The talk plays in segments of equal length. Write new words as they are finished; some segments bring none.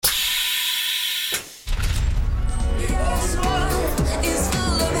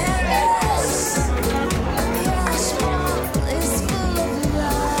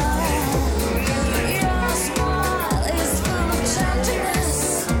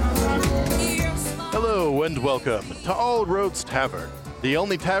welcome to All Roads Tavern, the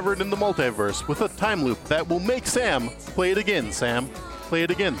only tavern in the multiverse with a time loop that will make Sam play it again, Sam. Play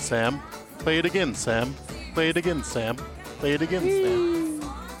it again, Sam. Play it again, Sam. Play it again, Sam. Play it again, Sam.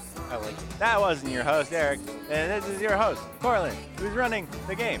 I like it. That wasn't your host, Eric. And this is your host, Corlin, who's running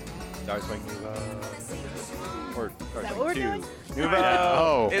the game. Star Swing Nuvo. Or Star that Swing what we're 2. doing? Nuvo.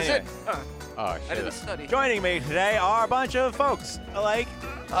 Oh. Is it? Oh, I shit. didn't study. Joining me today are a bunch of folks like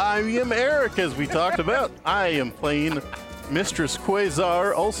I am Eric, as we talked about. I am playing Mistress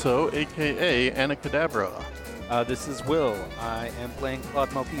Quasar, also, a.k.a. Anacadabra. This is Will. I am playing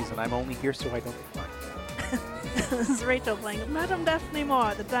Claude Maltese, and I'm only here so I don't get fined. This is Rachel playing Madame Daphne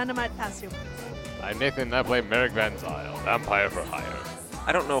Moore, the Dynamite Passio. I'm Nathan, I play Merrick Van Zyl, Vampire for Hire.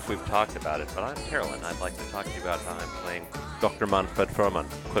 I don't know if we've talked about it, but I'm Carolyn. I'd like to talk to you about how I'm playing Dr. Manfred Furman,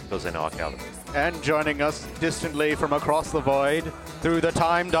 Cryptozoanoic. And joining us distantly from across the void, through the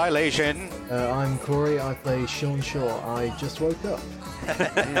time dilation. I'm Corey. I play Sean Shaw. I just woke up.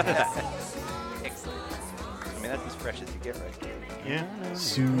 Excellent. I mean, that's as fresh as you get right here. Yeah.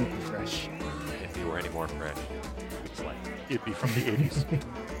 Super fresh. If you were any more fresh. It'd be from the 80s.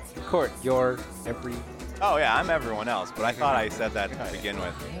 Court, you're every... Oh, yeah, I'm everyone else, but I thought I said that to begin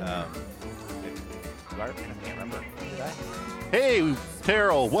with. I can't remember. Did I? Hey,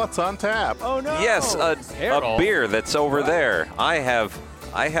 Terrell, what's on tap? Oh, no! Yes, a Carol. beer that's over there. I have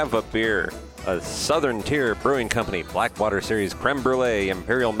a beer, a Southern Tier Brewing Company Blackwater Series Creme Brulee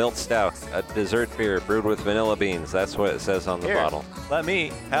Imperial Milk Stout, a dessert beer brewed with vanilla beans. That's what it says on the Here, bottle. let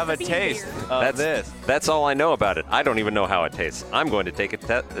me have a Bean taste beer. of this. That's all I know about it. I don't even know how it tastes. I'm going to take a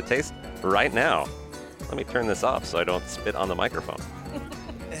taste right now. Let me turn this off so I don't spit on the microphone.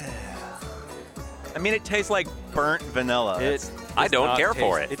 I mean, it tastes like burnt vanilla. I don't care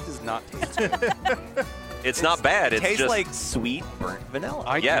for it. It does not taste good. It's not bad. It It's tastes just like sweet burnt vanilla.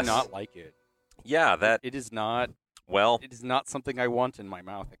 I Yes. do not like it. yeah. That It is not. well, It is not something I want in my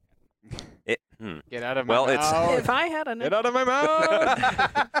mouth. Get out of Well, my it's- mouth. If I had a Get out of my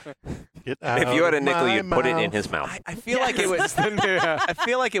mouth! Get if you had a out nickel, of you'd my put it in mouth. his mouth. I feel like it would. I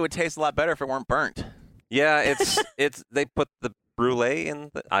feel like it would taste a lot better if it weren't burnt. Yeah, it's they put the brulee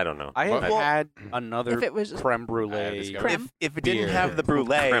in. I don't know. I have Well, had another If it was just creme I brulee, discovered- creme. If it didn't Beer. have the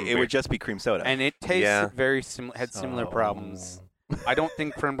brulee, Creme it beer. would just be cream soda. and it tastes Yeah. very had similar problems. I don't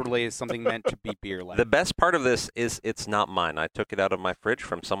think creme brulee is something meant to be beer-like. The best part of this is it's not mine. I took it out of my fridge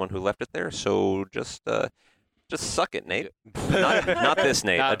from someone who left it there. So just suck it, Nate. Not this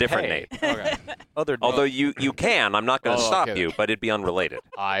Nate, a different Hey. Nate. Okay. Other Although you can, I'm not going to Oh, stop okay. you, but it'd be unrelated.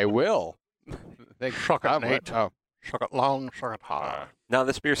 I will. Suck it, Nate. Oh. Suck it long, suck it hard. No,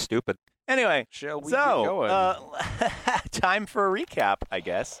 this beer's stupid. Anyway, Shall we so get going? time for a recap, I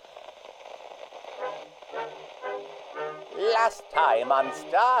guess. Last time on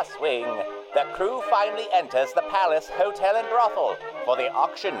Star Swing, the crew finally enters the Palace Hotel and Brothel for the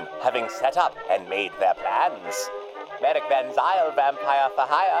auction, having set up and made their plans. Merrick Van Zyl, Vampire for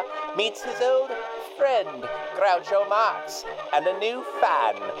Hire, meets his old friend, Groucho Marx, and a new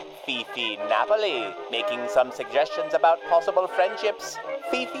fan, Fifi Napoli. Making some suggestions about possible friendships,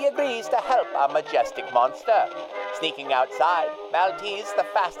 Fifi agrees to help our majestic monster. Sneaking outside, Maltese, the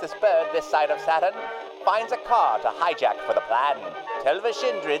fastest bird this side of Saturn, finds a car to hijack for the plan. Telva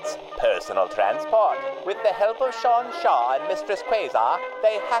Shindred's personal transport. With the help of Sean Shaw and Mistress Quasar,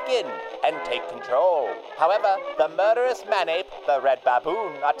 they hack in and take control. However, the murderous Manape, the Red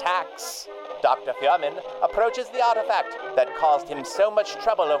Baboon, attacks. Dr. Furman approaches the artifact that caused him so much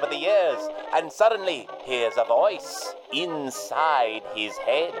trouble over the years, and suddenly hears a voice inside his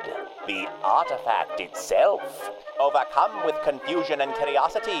head. The artifact itself. Overcome with confusion and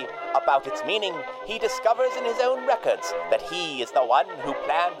curiosity about its meaning, he discovers in his own records that he is the one who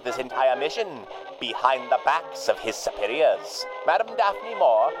planned this entire mission, behind the backs of his superiors. Madame Daphne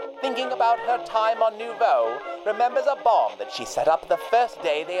Moore, thinking about her time on Nouveau, remembers a bomb that she set up the first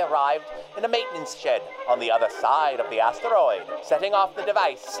day they arrived in a maintenance shed on the other side of the asteroid. Setting off the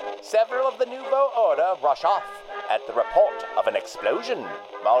device, several of the Nouveau Order rush off at the report of an explosion.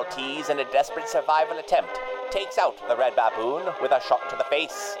 Maltese, in a desperate survival attempt, takes out the Red Baboon with a shot to the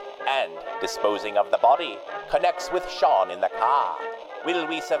face, and, disposing of the body, connects with Sean in the car. Will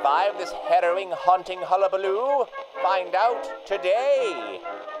we survive this harrowing, haunting hullabaloo? Find out today!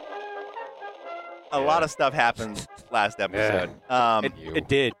 A lot of stuff happened last episode. It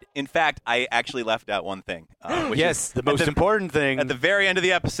did. In fact, I actually left out one thing. Which Yes, is the most important thing. At the very end of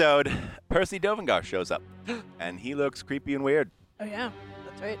the episode, Percy Dovengar shows up, and he looks creepy and weird. Oh yeah,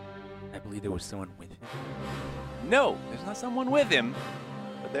 that's right. I believe there was someone with him. No, there's not someone with him,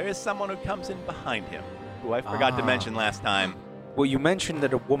 but there is someone who comes in behind him, who I forgot to mention last time. Well, you mentioned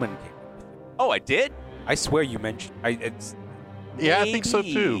that a woman came. Oh, I did? I swear you mentioned. It's Yeah, I think so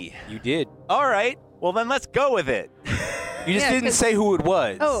too. Maybe. you did. All right. Well, then let's go with it. You just Yeah, didn't 'cause- say who it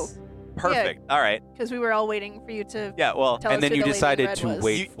was. Oh, Perfect. All right. because we were all waiting for you to Yeah. Well, tell and us then who you the Lady in decided Red to was.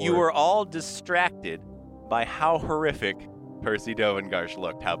 wait. you were all distracted by how horrific Percy Dovengarsh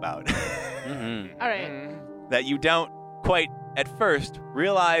looked. How about Mhm. All right. that? You don't quite at first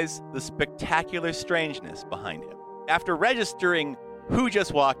realize the spectacular strangeness behind him. After registering who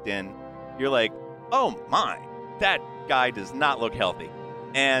just walked in, you're like, "Oh my, that guy does not look healthy,"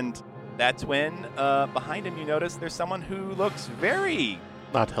 and that's when behind him you notice there's someone who looks very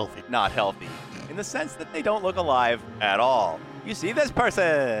Not healthy. not healthy in the sense that they don't look alive at all. You see this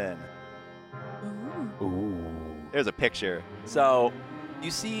person. Ooh. There's a picture. So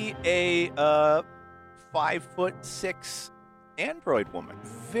you see a 5'6" android woman,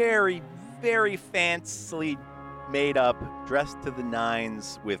 very, very fancily made up, dressed to the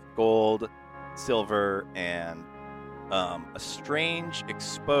nines with gold, silver, and a strange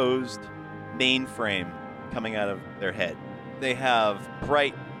exposed mainframe coming out of their head. They have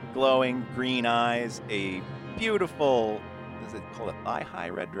bright, glowing green eyes, a beautiful, is it called a thigh-high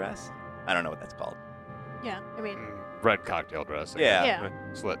red dress? I don't know what that's called. Yeah, I mean, Red cocktail dress. Yeah. Yeah.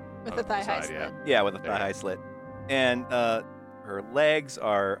 Slit. with on the thigh high side, yeah. slit. Yeah, with a There. thigh-high slit. And her legs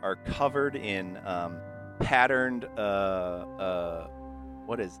are covered in patterned,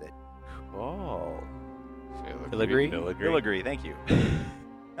 what is it? Oh, Filigree? filigree. Thank you.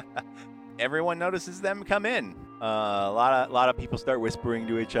 Everyone notices them come in. A lot of people start whispering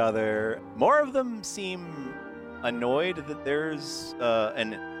to each other. More of them seem annoyed that there's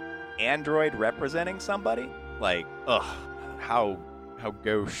an android representing somebody. Like, ugh, how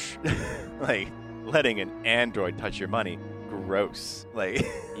gauche. Like, letting an android touch your money. Gross. Like,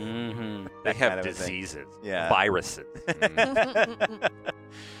 Mm-hmm. They that have kind of a thing. diseases, Yeah. viruses.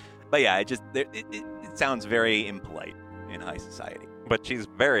 But yeah, it sounds very impolite in high society. But she's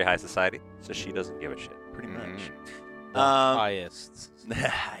very high society, so she doesn't give a shit. Pretty much. Highest. The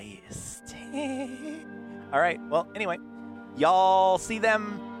highest. All right. Well, anyway, y'all see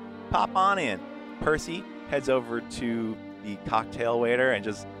them pop on in. Percy heads over to the cocktail waiter and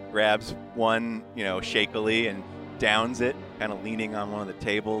just grabs one, shakily and downs it, kind of leaning on one of the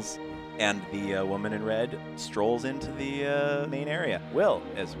tables. And the woman in red strolls into the main area. Will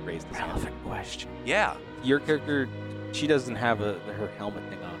has raised his hand. Relevant question. Yeah. Your character, she doesn't have her helmet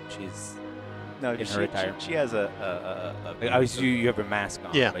thing on. She's. No, In she, her attire. she has a Obviously, you have a mask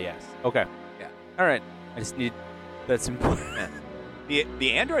on. Yeah. But yes. Okay. Yeah. All right. I just need. That's important.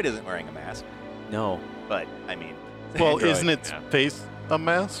 the android isn't wearing a mask, No. but I mean, Well, android- isn't its yeah. face a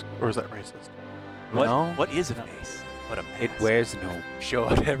mask, or is that racist? No. What is a face? What a mask. It wears no. Show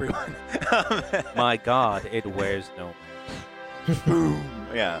up to everyone. My God, it wears no. Boom.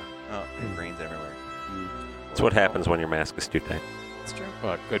 Yeah. Oh, it rains everywhere. That's what happens when your mask is too tight. It's true.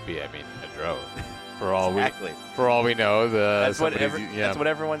 Well, it could be. I mean, a drone. For Exactly. for all we know, That's what somebody's- that's what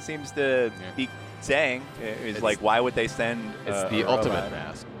everyone seems to Yeah. be saying. Is It's- like, why would they send? It's a the ultimate robot?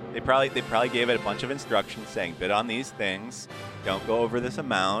 mask. They probably gave it a bunch of instructions saying, bid on these things, don't go over this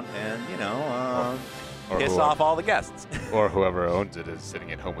amount, and Or piss whoever- off all the guests. Or whoever owns it is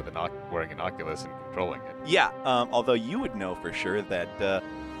sitting at home with wearing an Oculus and controlling it. Yeah, although you would know for sure that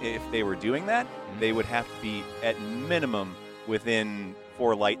if they were doing that, they would have to be at minimum within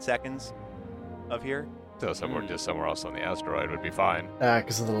 4 light seconds of here. So somewhere, just somewhere else on the asteroid would be fine.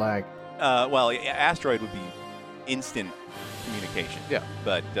 Because of the lag. Well, asteroid would be instant communication. Yeah.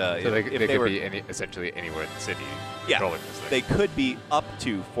 But So if they they could were, be essentially anywhere in the city Yeah, controlling this thing. they could be up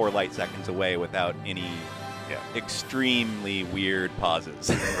to 4 light seconds away without any Yeah. extremely weird pauses.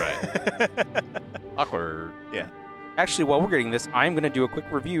 Right. Awkward. Yeah. Actually, while we're getting this, I'm going to do a quick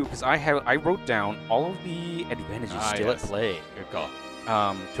review because I wrote down all of the advantages still yes. at play Good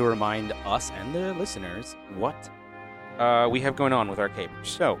call. to remind us and the listeners what we have going on with our capers.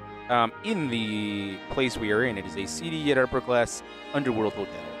 So, in the place we are in, it is a seedy yet upper-class underworld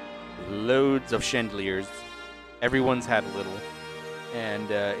hotel. Loads of chandeliers. Everyone's had a little. And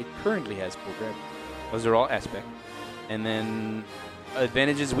it currently has full gravity. Those are all aspect. And then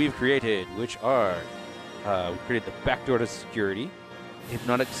advantages we've created, which are we created the backdoor to security,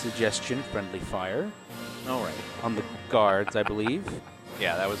 hypnotic suggestion, friendly fire All right. on the guards, I believe.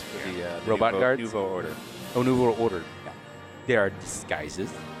 Yeah, that was for the Robot guards? Nouveau Order. Oh, Nouveau Order. There are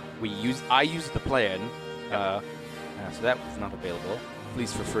disguises. I used the plan, so that was not available.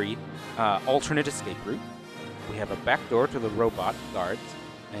 Please for free. Alternate escape route. We have a back door to the robot guards,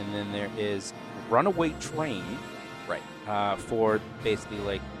 and then there is runaway train. Right. For basically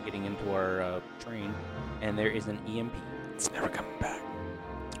like getting into our train, and there is an EMP. It's never coming back.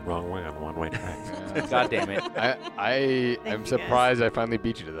 Wrong way on one-way track. God damn it. I you, am guys. surprised I finally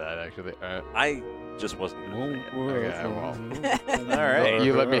beat you to that, actually. I just wasn't doing it. Okay, well. All right.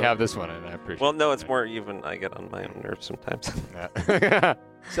 You let me have this one, and I appreciate Well, no, it. it's more even. I get on my own nerves sometimes. Yeah.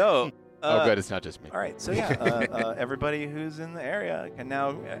 So. Oh, good. It's not just me. All right, so yeah, everybody who's in the area can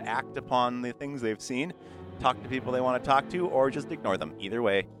now act upon the things they've seen, talk to people they want to talk to, or just ignore them. Either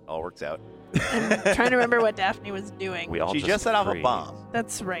way, all works out. I'm trying to remember what Daphne was doing. We all She just set off a freeze. bomb,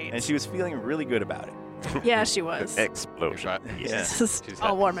 That's right. and she was feeling really good about it. Yeah, she was. Explosion. Yeah. Just She's all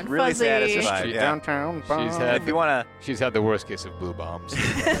had- warm and really fuzzy. satisfied. Street Yeah. downtown. She's And had if you want She's had the worst case of blue bombs.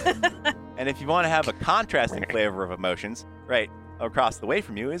 to have a contrasting flavor of emotions, right across the way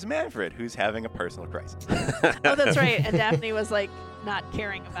from you is Manfred, who's having a personal crisis. Oh, that's right. And Daphne was like not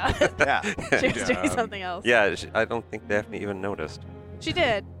caring about it. Yeah. She was doing something else. Yeah, I don't think Daphne even noticed. She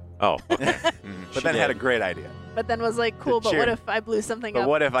did, Oh, okay. But then had a great idea. but then was like, cool, but Cheer. what if I blew something But up?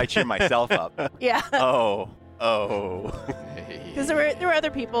 what if I cheer myself up? Yeah. Oh. Because there were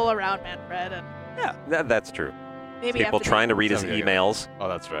other people around Manfred, and That's true. maybe People after trying to read his Somebody- emails. Oh,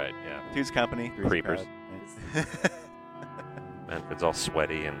 that's right. Yeah. Two's company, three's Creepers. crowd. Manfred's all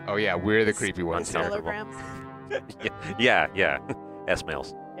sweaty and Oh yeah, we're the creepy ones. Uncomfortable. kilograms. yeah.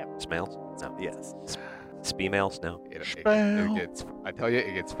 S-mails. Yep. Smails? No. Yes. Spemails? No. It gets. I tell you,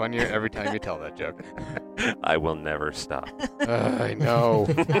 it gets funnier every time you tell that joke. I will never stop. I know.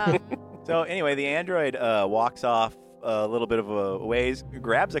 So anyway, the android walks off a little bit of a ways,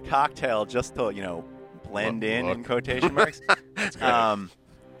 grabs a cocktail just to blend in Look. quotation marks.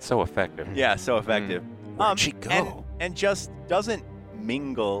 So effective. Yeah, so effective. Where'd she go? And just doesn't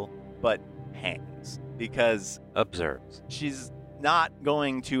mingle, but hangs because Observes. she's not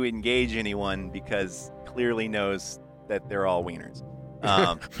going to engage anyone because clearly knows that they're all wieners.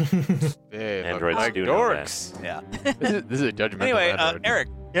 They look Androids like do know that. dorks. Yeah. This is a judgmental Anyway, android. Eric,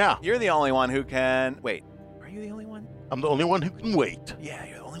 Yeah, you're the only one who can wait. Are you the only one? I'm the only one who can wait. Yeah,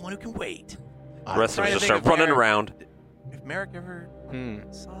 you're the only one who can wait. The rest of trying us to just think start of running where- around. If Merrick ever Hmm.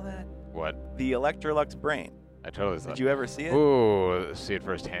 saw that, What? the Electrolux brain. I totally saw. Did you ever see it? Ooh, see it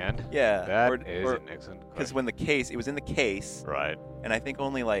firsthand. Yeah. That is an excellent Because question. when it was in the case, Right. and I think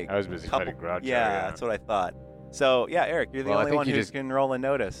only like I was busy couple. fighting Groucho. Yeah, that's what I thought. So yeah, Eric, you're the Well, I only think one you who just- can roll a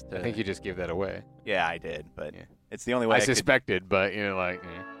notice. I think you just gave that away. Yeah, I did, but Yeah. it's the only way I I could. suspected, but like.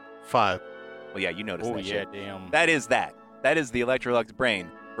 5. Well, yeah, you noticed Oh that yeah, shit. damn. That is that. That is the Electrolux brain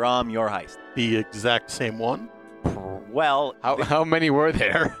from your heist. The exact same one. Well, How many were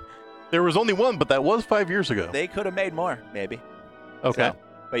there? There was only one, but that was 5 years ago. they could have made more, maybe. Okay. So,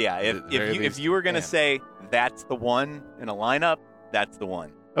 but yeah, At the very if least, you were gonna yeah. say that's the one in a lineup, that's the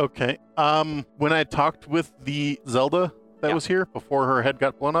one. Okay. When I talked with the Zelda that Yeah. was here before her head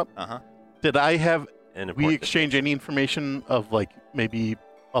got blown up, Uh-huh. did I have And we exchange any information of like maybe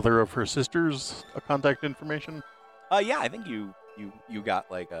other of her sisters' contact information? Yeah, I think you got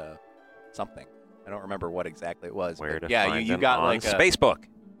like something. I don't remember what exactly it was. Where but to yeah, find you them got on like a Facebook.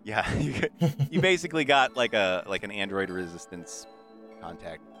 yeah, you basically got like an Android resistance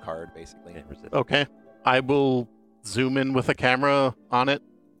contact card, basically. Okay. I will zoom in with a camera on it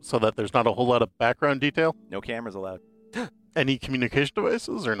so that there's not a whole lot of background detail. No cameras allowed. Any communication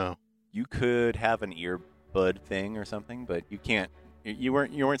devices or no? You could have an earbud thing or something, but you can't. You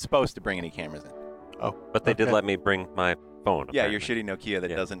weren't supposed to bring any cameras in. Oh, But they did okay. let me bring my phone. Yeah, your apparently. shitty Nokia that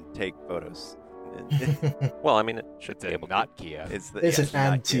Yeah. doesn't take photos. Well, I mean, it should It's be a able not Kia. It's It's an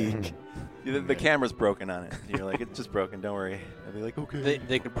not Kia. antique. The camera's broken on it. You're like, it's just broken. Don't worry. I'll be like, okay.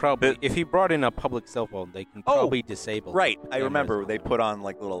 They could probably, if he brought in a public cell phone, they can Oh, probably disable. Right. I cameras. remember they put on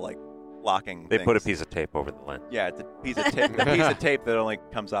like little like locking. They put a things. piece of tape over the lens. Yeah, it's a piece of tape. A piece of tape that only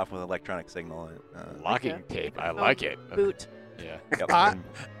comes off with electronic signal. Locking Okay. tape. I Oh, like it. Boot. Yeah. Yep.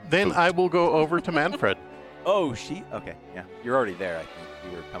 Then I will go over to Manfred. Oh, she. Okay. Yeah, you're already there. I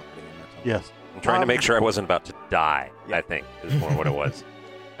think you were comforting him or something. Yes. I'm trying to make sure I wasn't about to die, Yeah. I think, is more what it was.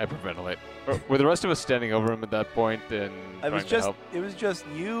 Hyperventilate. Were the rest of us standing over him at that point and It was trying to just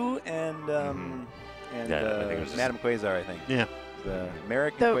help? you and Yeah, I think it was just- Madam Quasar. I think. Yeah. The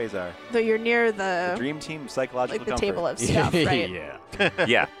American The- Quasar. Though you're near The the Dream Team Psychological like the Comfort. table of stuff, right? Yeah.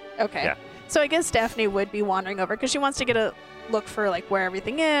 Yeah. Okay. Yeah. So I guess Daphne would be wandering over because she wants to get a look for like where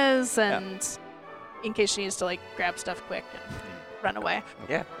everything is and in case she needs to like grab stuff quick and run away.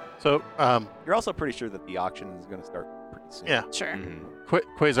 So, You're also pretty sure that the auction is going to start pretty soon. yeah. Sure. Mm-hmm.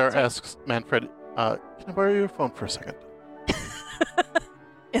 Quasar asks Manfred, can I borrow your phone for a second?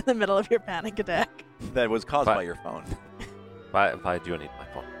 In the middle of your panic attack. That was caused But- by your phone. If I do need my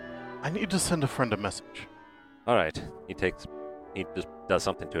phone. I need to send a friend a message. All right. He just does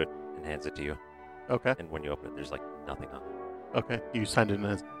something to it and hands it to you. Okay. And when you open it, there's like nothing on it. Okay, you signed in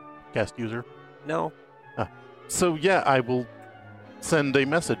as guest user. No. So yeah, I will send a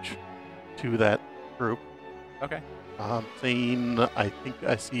message to that group Okay. saying I think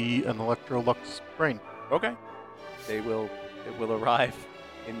I see an Electrolux brain. Okay. It will arrive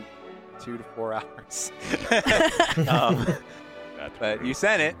in 2 to 4 hours. But you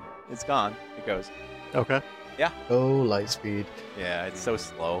sent it. It's gone. It goes. Okay. Oh, Lightspeed. Yeah, it's so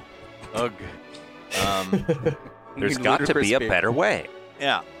slow. Ugh. There's got to be a better way.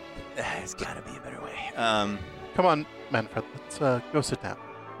 Yeah. There's got to be a better way. Come on, Manfred. Let's go sit down.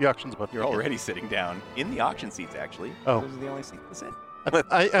 The auction's about to You're begin. already sitting down in the auction seats, actually. Oh. Those are the only seats that's in.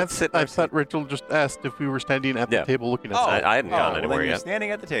 I thought Rachel just asked if we were standing at Yeah. the table looking at Oh, something. I hadn't gone anywhere well, then you're yet.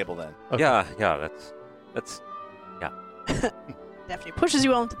 standing at the table then. Okay. Yeah, that's Daphne pushes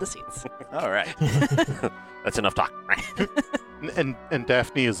you all into the seats. All right. that's enough talk. And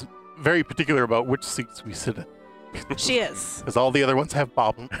Daphne is very particular about which seats we sit in. She is. Because all the other ones have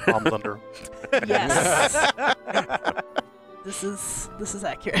bombs under them. Yes. This is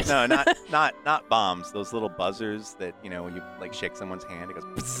accurate. No, not bombs. Those little buzzers that, when you like shake someone's hand, it goes.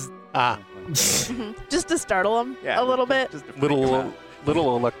 Psst. Ah, Mhm. Just to startle them Yeah, a little bit. Just to freak them out.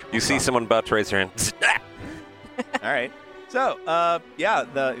 little electrical. You see sound. someone about to raise their hand. All right. So,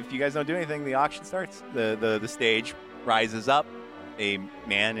 if you guys don't do anything, the auction starts. The stage rises up. A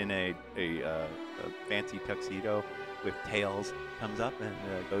man in a fancy tuxedo with tails comes up and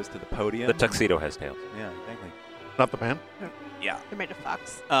goes to the podium. The tuxedo has tails. Yeah, exactly. Not the man. Yeah. They're made of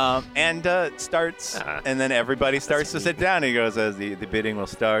fox. And starts, Ah. and then everybody starts to sit down. He goes, the bidding will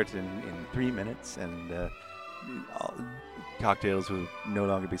start in 3 minutes, and all cocktails will no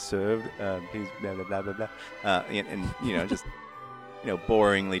longer be served. Please, blah, blah, blah, blah, blah. And just,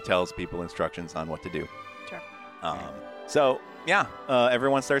 boringly tells people instructions on what to do. Sure.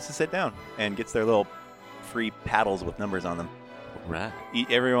 Everyone starts to sit down and gets their little free paddles with numbers on them. Right.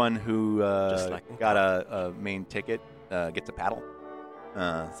 Everyone who Just like in got a main ticket gets a paddle,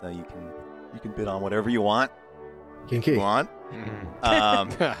 so you can bid on whatever you want. Kinky. You want.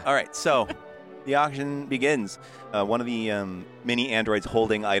 All right, so the auction begins. One of the mini androids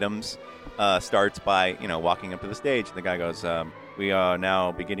holding items starts by walking up to the stage. The guy goes, "We are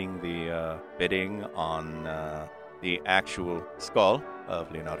now beginning the bidding on the actual skull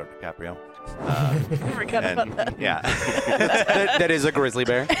of Leonardo DiCaprio." Forgot about that. Yeah. that is a grizzly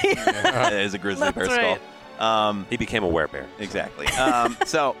bear. It is a grizzly bear That's skull. right. He became a werebear. Exactly.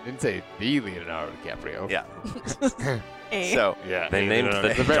 So, Didn't say the Leonardo DiCaprio. yeah. A. So, Yeah. They named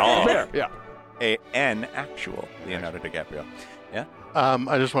the bear. dog. The bear. Yeah. an actual Leonardo DiCaprio.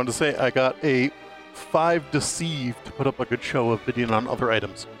 I just wanted to say I got a 5 deceive to put up a good show of bidding on other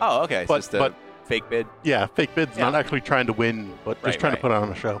items. Oh, okay. But- Just a but- fake bid. Yeah, fake bids, Yeah. not actually trying to win, but Right, just trying right. to put on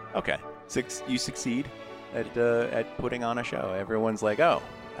a show. Okay. You succeed at putting on a show. Everyone's like, oh,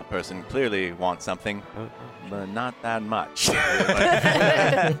 that person clearly wants something, but not that much.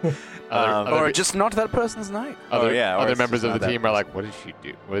 Other- Or just not that person's night. Oh, yeah, or Other it's members just of not the that team are like, what is she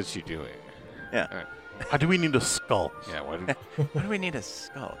do? What is she doing? How do we need a skull? Yeah. What? Why do we need a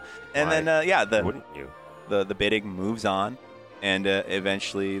skull? And Why then, Wouldn't you? the bidding moves on, and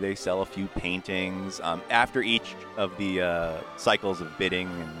eventually they sell a few paintings. After each of the cycles of bidding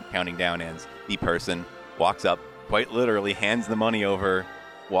and counting down ends, the person walks up, quite literally hands the money over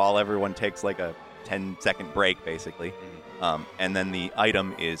while everyone takes like a 10-second break, basically. And then the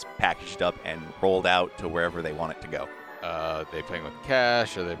item is packaged up and rolled out to wherever they want it to go, They paying with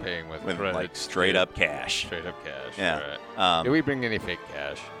cash or they paying with with credit? like straight up cash. Straight up cash. Yeah. Right. Did we bring any fake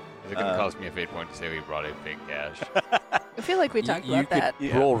cash? Is it going to Uh, cost me a fate point to say we brought in fake cash? I feel like we talked you about could that.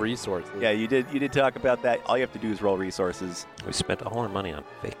 Yeah. roll resources. Yeah, you did talk about that. All you have to do is roll resources. We spent all our money on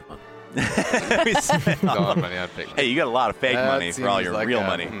fake money. We spent all- Dollar money on fake. Hey, you got a lot of fake That money for all seems your like real a-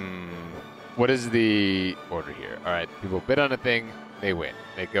 money. What is the order here? All right, people bid on a thing, they win.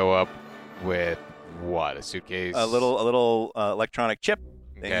 They go up with what? A suitcase? A little electronic chip.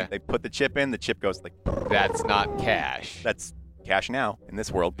 Okay. They put the chip in. The chip goes like. That's not cash. That's cash now in this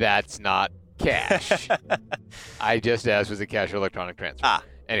world. That's not cash. I just asked, was it cash or electronic transfer? Ah,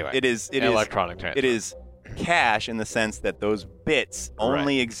 Anyway, it is. It an is. electronic transfer. It is cash in the sense that those bits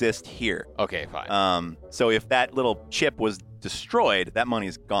only exist here. Okay, fine. So if that little chip was destroyed, that money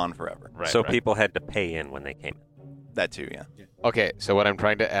is gone forever. Right, so right. people had to pay in when they came in. That too, yeah. Okay, so what I'm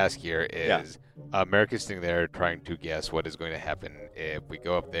trying to ask here Yeah. is, America's sitting there trying to guess what is going to happen if we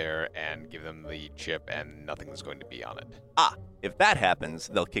go up there and give them the chip and nothing is going to be on it. If that happens,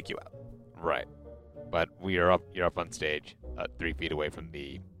 they'll kick you out Right. But you're up on stage, 3 feet away from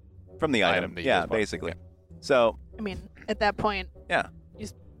the. from the Item item. that you Yeah, just bought. basically. Okay. So I mean, at that point, Yeah.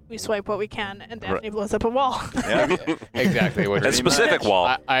 we we swipe what we can, and Daphne blows up a wall. Yeah. Exactly. What A you're- specific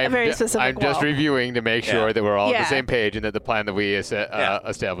wall. I'm A very specific I'm just wall. reviewing to make sure that we're all on Yeah. the same page and that the plan that we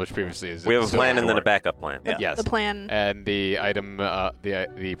established previously is. We have a still plan and then a work. backup plan. Yeah. Yes. The plan. And the item,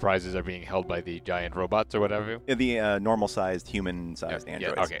 the prizes are being held by the giant robots or whatever. Yeah, the normal-sized, human-sized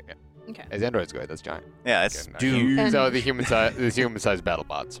androids. okay. Yeah. Okay. As androids go, that's giant. Yeah, it's Okay, huge. And- So the human-sized battle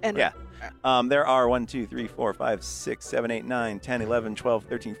bots. And Yeah. There are 1, 2, 3, 4, 5, 6, 7, 8, 9, 10, 11, 12,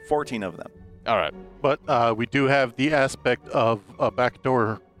 13, 14 of them. All right. But we do have the aspect of a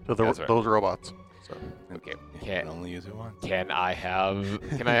backdoor to That's right. those robots. So Okay. You can only use it once. Can I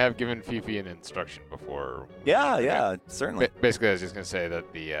have given Fifi an instruction before? Yeah, certainly. Basically, I was just gonna say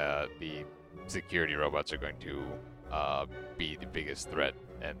that the security robots are going to be the biggest threat,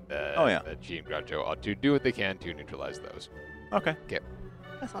 and that she and Groucho ought to do what they can to neutralize those. Okay.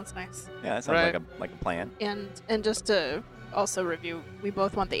 that sounds nice. Yeah, that sounds Right. like a plan. And just to also review, we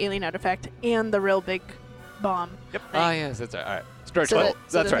both want the alien artifact and the real big bomb. Yep. thing. Ah, yes, that's right. All right. Stretch So goals.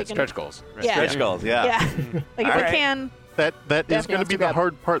 that- so That's that right. we can- Stretch goals. Right. Yeah. Stretch goals, yeah. Yeah. Like if All we right. can. that is Daphne going to wants be to the grab-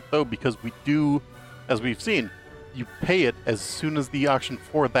 hard part, though, because we do, as we've seen, you pay it as soon as the auction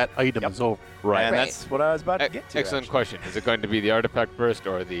for that item is over. Right. And Right. that's what I was about to get to. Excellent actually. question. Is it going to be the artifact first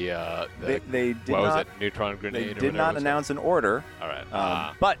or the They did what was not. it? Neutron grenade. They or did whatever not it was announce an order. called? All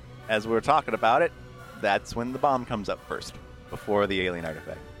right. But as we're talking about it, that's when the bomb comes up first, before the alien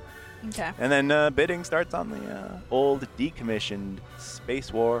artifact. Okay. And then bidding starts on the old decommissioned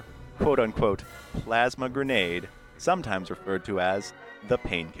Space War, quote-unquote, plasma grenade, sometimes referred to as the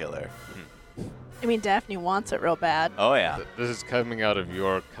painkiller. I mean, Daphne wants it real bad. Oh, yeah. This is coming out of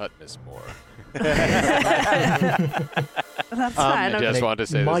your cutness more. That's fine. I I'm- just want to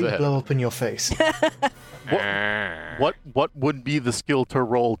say might this ahead. blow up in your face. What would be the skill to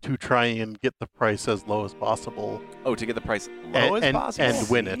roll to try and get the price as low as possible? Oh, to get the price low as And- possible? and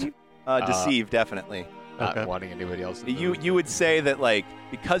win it. Deceive, definitely. Not Okay. wanting anybody else. to You lose. you would say that, like,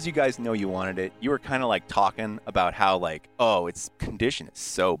 because you guys know you wanted it, you were kind of, like, talking about how, like, oh, its condition is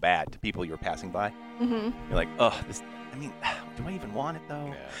so bad to people you were passing by. Mhm. You're like, oh, this, I mean, do I even want it, though?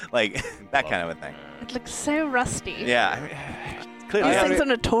 Yeah. Like, that kind of a thing. It looks so rusty. Yeah. I mean, clearly, These I things are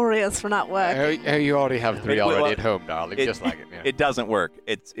notorious for not working. You already have 3 It- well, already at home, darling. it- just like it. Yeah. it doesn't work.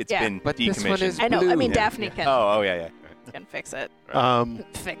 It's Yeah. been But this one decommissioned. is- I know. I mean, blue. Daphne can Oh, yeah. can fix it.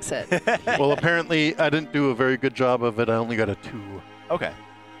 Fix it. Well, apparently I didn't do a very good job of it. I only got a 2. Okay.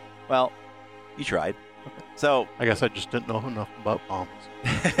 Well, you tried. So I guess I just didn't know enough about bombs.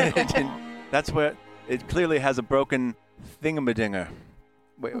 that's where it clearly has a broken thingamadinger.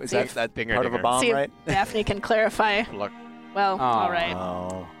 Wait, is See that if- part of a Dingerdinger. bomb, See if right? Daphne can clarify. Luck. Well, all Aw. right.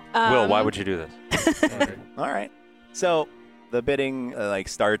 Oh. Will, why would you do this? All right. So the bidding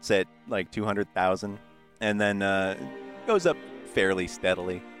starts at like 200,000 and then goes up fairly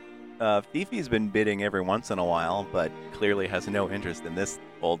steadily. Fifi's been bidding every once in a while, but clearly has no interest in this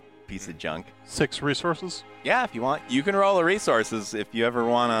old piece of junk. 6 resources? Yeah, if you want, you can roll the resources if you ever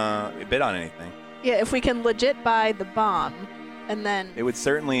want to bid on anything. Yeah, if we can legit buy the bomb, and then It would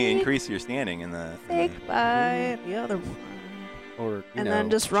certainly increase your standing in the. fake buy the other one, Or, and then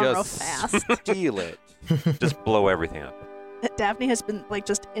just run real fast. steal it. Just blow everything up. Daphne has been like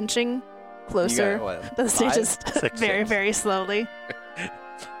just inching closer. You got, what, The stage 5? is 6, very, 6. very slowly.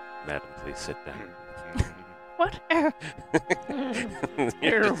 Madam, please sit down. What? You're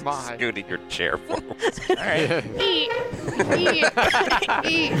You're just mine. scooting your chair forward. All right.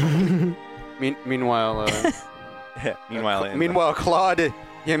 Meanwhile, Meanwhile, Claude.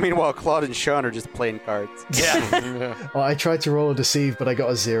 Yeah, meanwhile, Claude and Sean are just playing cards. yeah. Well, I tried to roll a deceive, but I got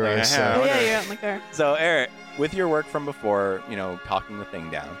a 0. Yeah. So Oh, yeah, you're out in the car. So, Eric, with your work from before, talking the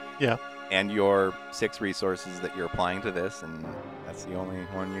thing down. Yeah. And your 6 resources that you're applying to this, and that's the only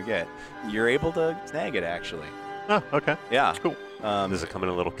one you get. You're able to snag it, actually. Oh, okay. Yeah. Cool. Does it come in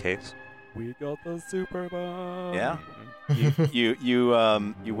a little case? We got the super bomb. Yeah.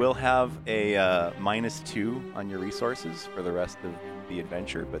 You will have a -2 on your resources for the rest of the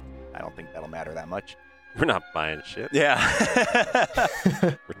adventure, but I don't think that'll matter that much. We're not buying shit. Yeah.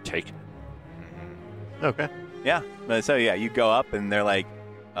 We're taking it. Okay. Yeah. So yeah, you go up and they're like,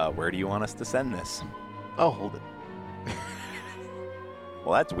 "Where do you want us to send this?" I'll hold it.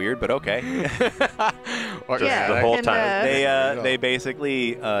 Well, that's weird, but okay. Yeah, the whole and, time. They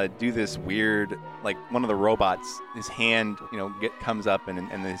basically do this weird, like one of the robots, his hand, comes up and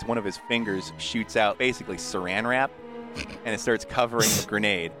one of his fingers shoots out basically saran wrap, and it starts covering the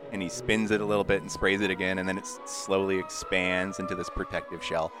grenade, and he spins it a little bit and sprays it again, and then it slowly expands into this protective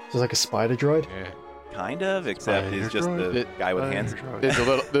shell. it's like a spider droid. Yeah. kind of, except he's just the guy with hands.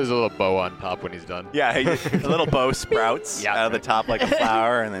 There's a little bow on top when he's done. Yeah, a little bow sprouts out of the top like a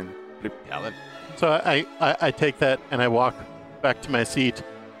flower, and then bloop. So I take that and I walk back to my seat,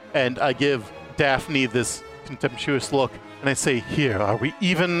 and I give Daphne this contemptuous look, and I say, "Here, are we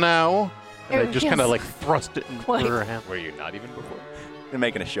even now?" And I just kind of like thrust it into her hand. Were you not even before? They're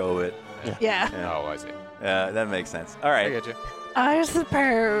making a show of it. Yeah. Oh, I see. That makes sense. All right. I get you. I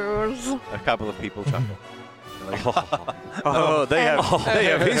suppose. A couple of people chuckle. Like, they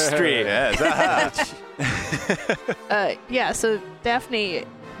have history. Yes. Yeah, so Daphne,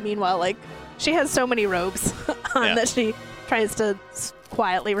 meanwhile, like, she has so many robes on that she tries to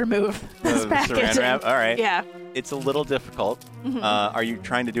quietly remove this package. Saran wrap? All right. Yeah. It's a little difficult. Are you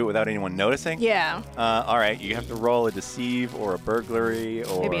trying to do it without anyone noticing? Yeah. All right. You have to roll a deceive or a burglary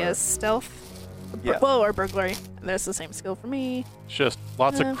or... Maybe a stealth. Or burglary. That's the same skill for me. Just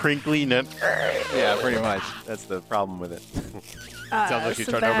lots of crinkly net. Yeah, pretty much. That's the problem with it. Sounds like she's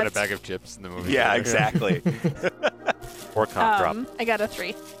trying to open a bag of chips in the movie. Yeah, exactly. Or cough drop. I got a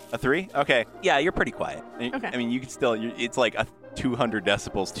 3. A 3? Okay. Yeah, you're pretty quiet. Okay. I mean, you can still... it's like 200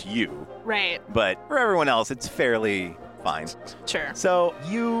 decibels to you. Right. But for everyone else, it's fairly fine. Sure. So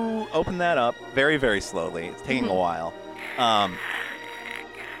you open that up very, very slowly. It's taking a while.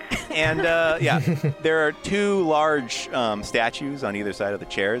 And there are 2 large statues on either side of the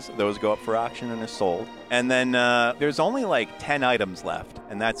chairs. Those go up for auction and are sold. And then there's only like 10 items left.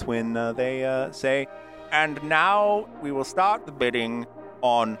 And that's when they say, and now we will start the bidding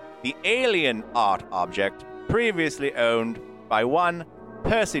on the alien art object previously owned by one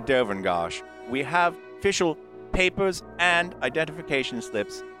Percy Dovengosh. We have official papers and identification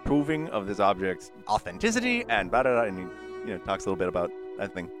slips proving of this object's authenticity and blah, blah, blah. And he talks a little bit about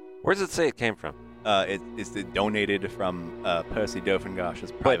that thing. Where does it say it came from? It's donated from Percy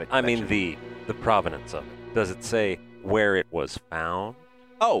Dovengosh's private But, I mean, collection. the provenance of it. Does it say where it was found?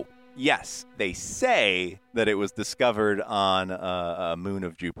 Oh, yes. They say that it was discovered on a moon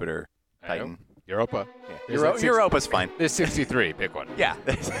of Jupiter, Titan. Europa. Yeah. Europa's fine. There's 63. Pick one. Yeah.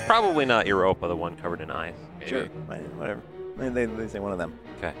 Probably not Europa, the one covered in ice. Sure. Whatever. They say one of them.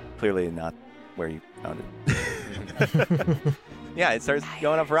 Okay. Clearly not where you found it. Yeah, it starts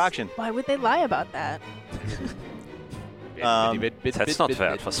going up for auction. Why would they lie about that? That's not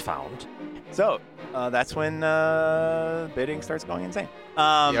where it was found. So, that's when bidding starts going insane.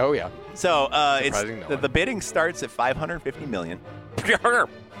 Oh, yeah. So, Surprising no the bidding starts at $550 million.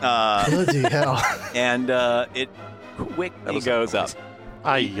 Bloody hell. And it quickly goes up.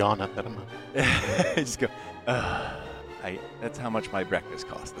 I yawn at that amount. I just go, that's how much my breakfast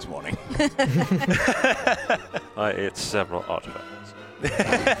cost this morning. I ate several artifacts.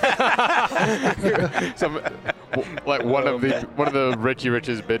 One of the Richie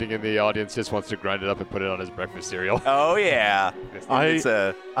Riches bidding in the audience just wants to grind it up and put it on his breakfast cereal. Oh yeah,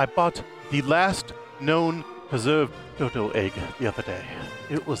 I bought the last known preserved dodo egg the other day.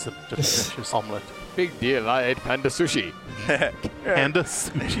 It was a delicious omelet. Big deal. I ate panda sushi. Panda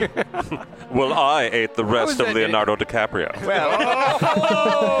sushi. Well, I ate the rest of Leonardo DiCaprio.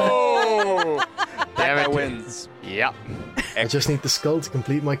 Oh! Damn it. Wins. Yep. I just need the skull to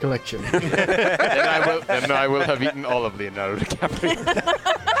complete my collection. then I will have eaten all of Leonardo DiCaprio.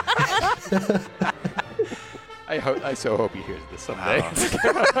 I so hope he hears this someday.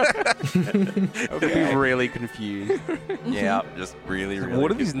 He'll be really confused. Yeah, just really, really.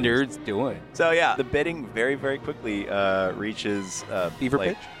 What are these nerds doing? So yeah, the bidding very, very quickly reaches Fever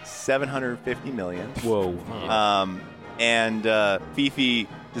pitch? $750 million. Whoa. And Fifi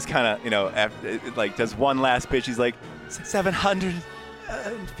just kind of, does one last pitch. He's like,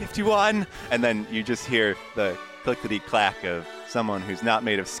 751, and then you just hear the clickety-clack of someone who's not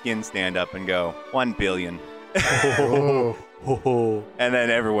made of skin stand up and go, 1 billion. Oh. And then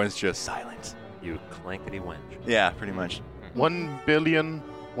everyone's just silent. You clankety wench. Yeah, pretty much. 1 billion,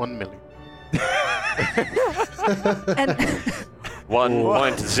 1 million. And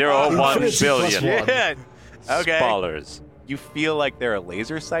 1.01 billion. Yeah. Okay. Dollars. You feel like there are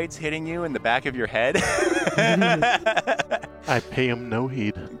laser sights hitting you in the back of your head. I pay him no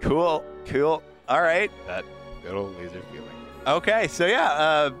heed. Cool. All right. That good old laser feeling. Okay, so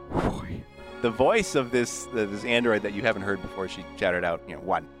yeah, the voice of this android that you haven't heard before, she shouted out,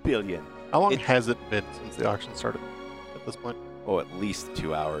 1 billion. How long has it been since the auction started at this point? Oh, at least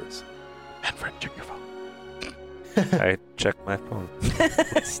 2 hours. Manfred, check your phone. I checked my phone.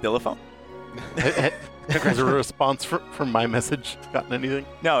 It's still a phone. Has a response from my message gotten anything?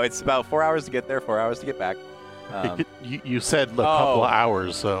 No, it's about 4 hours to get there, 4 hours to get back. You said a couple of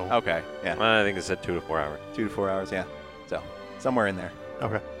hours, so... Okay, yeah. I think it said 2 to 4 hours. 2 to 4 hours, yeah. So, somewhere in there.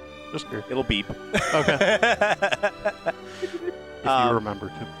 Okay. Just curious. It'll beep. Okay. If you remember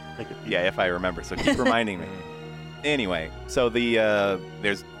to make it beep. Yeah, if I remember. So keep reminding me. Anyway, so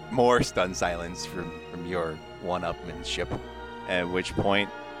there's more stunned silence from your one-upmanship. At which point,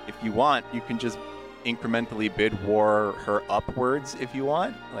 if you want, you can just incrementally bid war her upwards if you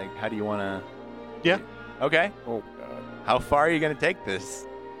want. Like, how do you want to? Yeah. Okay. Oh God. How far are you going to take this?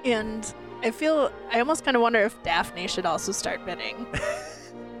 And I almost kind of wonder if Daphne should also start bidding.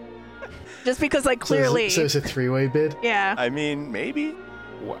 Just because, like, clearly. So it's a three-way bid? Yeah. I mean, maybe.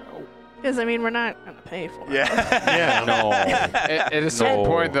 Wow. Because, I mean, we're not going to pay for it. Yeah. No. At a certain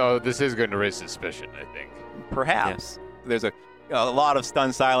point, though, this is going to raise suspicion, I think. Perhaps. There's a lot of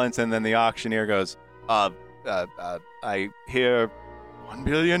stunned silence, and then the auctioneer goes, I hear 1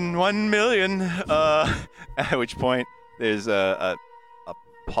 billion, 1 million. At which point, there's a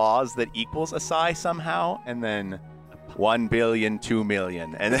pause that equals a sigh somehow, and then 1 billion, 2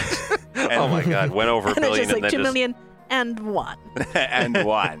 million. And Oh my God, went over a And it's billion just like and then 2 million and 1. and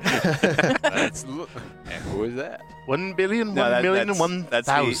 1. And who is that? 1 billion, No, 1 million, and that's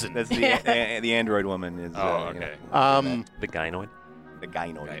 1,000. That's the android woman is. Oh, okay. the gynoid. The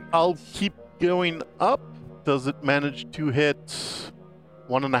gynoid. I'll keep going up. Does it manage to hit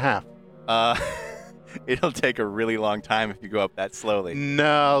 1.5? It'll take a really long time if you go up that slowly.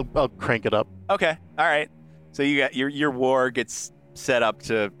 No, I'll crank it up. Okay, all right. So you got your war gets set up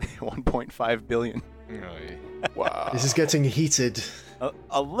to 1.5 billion. Wow. This is getting heated.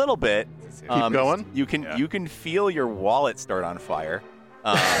 A little bit. Keep going. You can feel your wallet start on fire.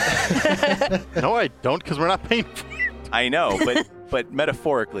 No, I don't, because we're not paying for it. I know, but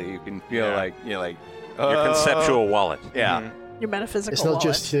metaphorically, you can feel like Your conceptual wallet. Yeah. Your metaphysical It's not wallet.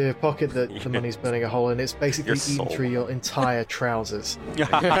 just your pocket that the money's burning a hole in, it's basically Your eating soul. through your entire trousers.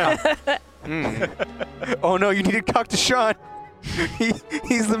 Oh no, you need to talk to Sean.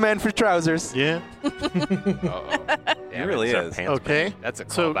 He's the man for trousers. Yeah. It really is. Okay. That's a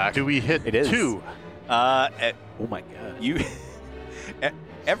So callback. do we hit It is. 2? Oh my God. You,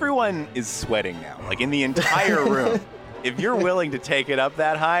 everyone is sweating now. Like in the entire room. If you're willing to take it up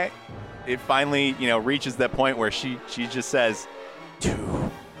that high, it finally, reaches that point where she just says,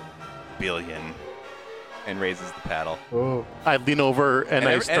 2 billion, and raises the paddle. Oh, I lean over and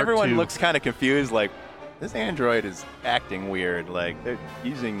I start everyone to... looks kind of confused, like, this android is acting weird. Like, they're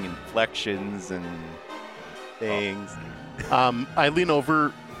using inflections and things. I lean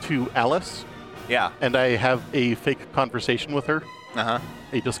over to Alice, Yeah. and I have a fake conversation with her. Uh-huh.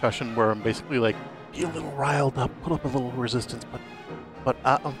 A discussion where I'm basically like, get a little riled up, put up a little resistance, but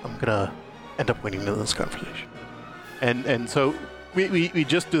I'm gonna end up winning this conversation. And so we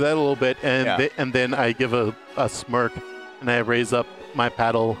just do that a little bit, and Yeah. and then I give a smirk, and I raise up my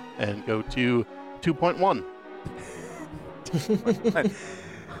paddle and go to 2.1.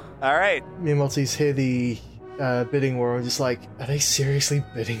 All right. me and Maltese hear the bidding war. I'm just like, are they seriously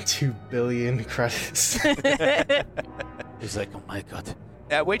bidding 2 billion credits? He's like, oh my God.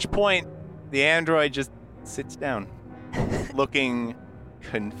 At which point, the android just sits down, looking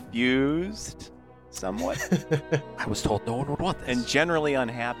confused somewhat, I was told no one would want this. and generally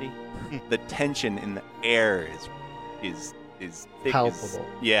unhappy. The tension in the air is thick Palpable.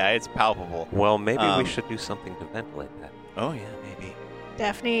 Yeah, it's palpable. well, maybe Um, we should do something to ventilate that. Oh yeah, maybe.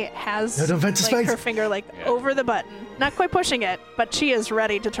 Daphne has No, don't vent to space. her finger Yeah. over the button, not quite pushing it, but she is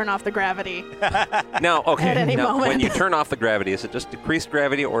ready to turn off the gravity. Now, okay. At any now, when moment. you turn off the gravity, is it just decreased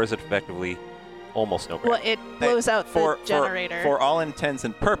gravity, or is it effectively almost no Well, gravity? it blows out the generator. For all intents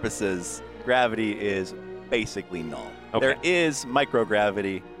and purposes, gravity is basically null. Okay. There is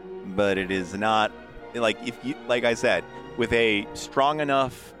microgravity, but it is not like I said, with a strong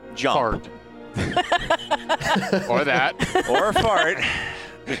enough jump Fart. Or that. or a fart,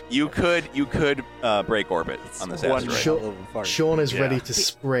 you could break orbit on this One asteroid. Sure. hell of a fart. Sean is Yeah. ready to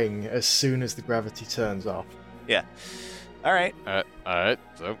spring as soon as the gravity turns off. Yeah. All right. All right.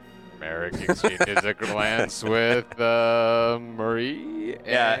 So Merrick exchanges a glance with Marie.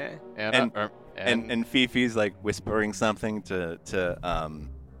 Yeah. And And Fifi's like whispering something to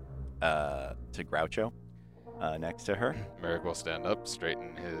Groucho next to her. Merrick will stand up,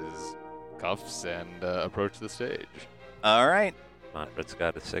 straighten his cuffs, and approach the stage. All right. Manfred's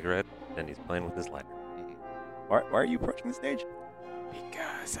got a cigarette, and he's playing with his lighter. Why are you approaching the stage?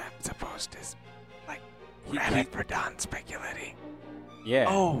 Because I'm supposed to, Rabbit speculating. Yeah.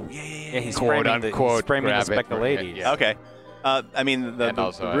 Oh, yeah. Yeah, he's Quote, framing unquote, the grab it for speculation. it, yeah. Okay. I mean, the And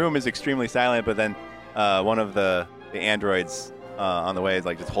also, room is extremely silent, but then one of the androids on the way is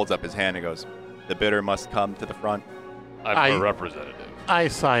like just holds up his hand and goes, "The bidder must come to the front." I'm a representative. I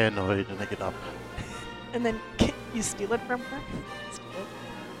sigh annoyed and I get up. And then you steal it from her? Steal it?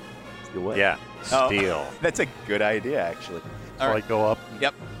 Steal what? Yeah, Oh. steal. That's a good idea, actually. So All I right. go up.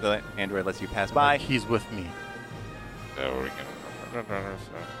 Yep. The android lets you pass by. He's with me.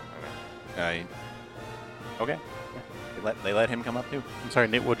 Okay. They let him come up too. I'm sorry,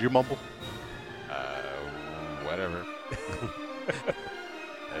 Nate. What'd you mumble? Whatever.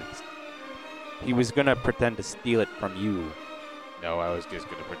 He was gonna pretend to steal it from you. No, I was just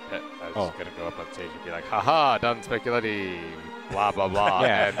gonna pretend. I was just gonna go up on stage and be like, "Haha, done speculati, blah blah blah,"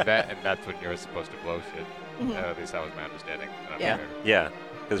 Yeah. and that's when you're supposed to blow shit. At least that was my understanding. And I'm Yeah. here. Yeah,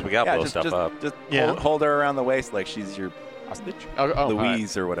 because we got blow just, stuff just, up. Just Yeah. hold her around the waist like she's your hostage. Oh,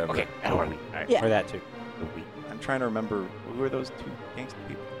 Louise or whatever. Okay. Yeah. Or that too. I'm trying to remember who are those two gangster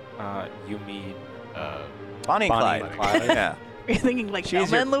people. You mean Bonnie and Bonnie Clyde. and Clyde? Yeah. You're thinking like She's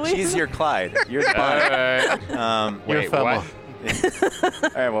Thelma and your, Louise? she's your Clyde. You're the Bonnie. You're Wait, Thelma. what?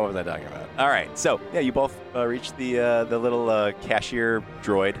 All right, what was I talking about? All right, so yeah, you both reach the little cashier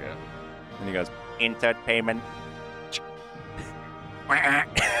droid, Yeah. and he goes, "Insert payment."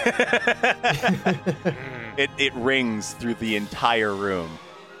 it rings through the entire room,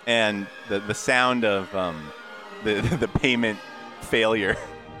 and the sound of the payment failure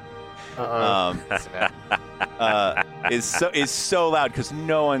is so loud because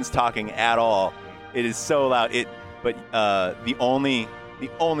no one's talking at all. It is so loud. But the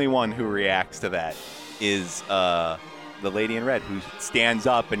only one who reacts to that is the lady in red, who stands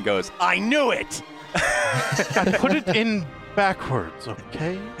up and goes, "I knew it." I put it in backwards,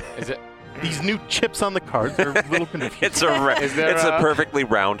 okay? Is it? These new chips on the cards are a little confusing. It's a perfectly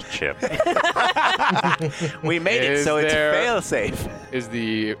round chip. We made it Is so it's there- fail safe. Is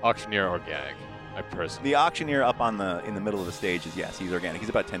the auctioneer organic? I personally. The auctioneer up in the middle of the stage is yes, he's organic. He's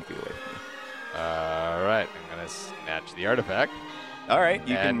about 10 feet away from you. All right, I'm gonna snatch the artifact All right,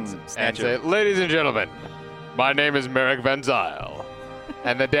 you and can snatch say, it. "Ladies and gentlemen, my name is Merrick Van Zyl,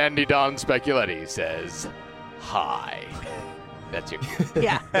 and the Dandy Don Speculati says hi." That's your cue.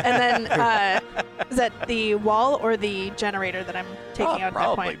 Yeah. And then, is that the wall or the generator that I'm taking out at that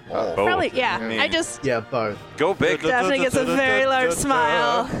probably point? both. Probably, yeah. I mean- I just Yeah, both. Go big, definitely gets a very large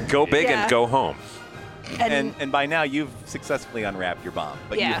smile. go big, Yeah. and go home. And by now you've successfully unwrapped your bomb,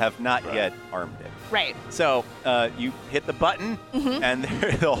 but you Yeah. have not yet armed it. right. So you hit the button, Mhm. and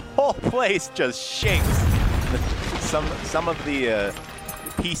the whole place just shakes. Some of the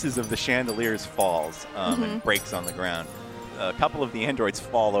pieces of the chandeliers falls and breaks on the ground. A couple of the androids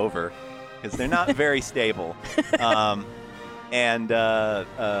fall over because they're not very stable, and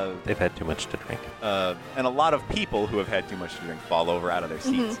They've had too much to drink. and a lot of people who have had too much to drink fall over out of their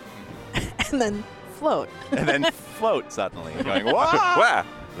seats And then float. and then float suddenly, going "Whoa!" Wow.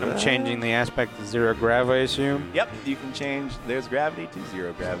 I'm changing the aspect to zero grav, I assume. Yep, you can change. There's gravity to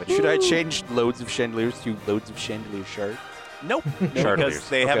zero gravity. Should I change loads of chandeliers to loads of chandelier shards? Nope, Chandeliers. because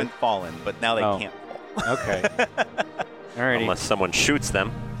they Okay. haven't fallen, but now they Oh. can't fall. Okay. Alrighty. Unless someone shoots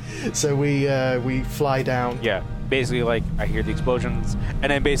them. So we fly down. Yeah. Basically, like, I hear the explosions,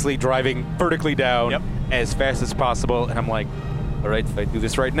 and I'm basically driving vertically down Yep. as fast as possible, and I'm like, alright, if I do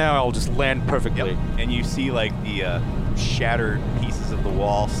this right now, I'll just land perfectly. Yep. And you see like the shattered pieces of the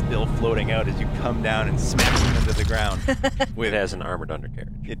wall still floating out as you come down and smash them into the ground. It has an armored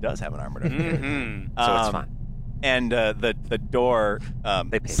undercarriage, It does have an armored undercarriage. Mm-hmm. so it's Um, fine. And the door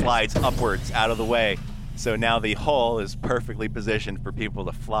They pay slides upwards out of the way, so now the hull is perfectly positioned for people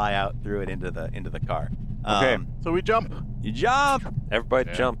to fly out through it into the car. Okay. So we jump. You jump. Everybody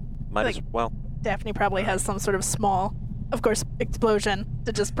Yeah. jump. Might Like- as well. Daphne probably has some sort of small, of course, explosion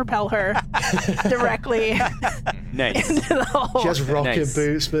to just propel her directly Nice. into the hole. She has rocket Nice.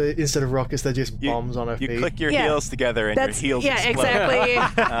 boots, but instead of rockets, they're just You- bombs on her You feet. click your Yeah. heels together and That's your heels yeah, explode.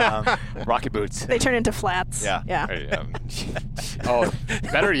 exactly. Rocket boots. They turn into flats. Yeah. Yeah. Hey, oh,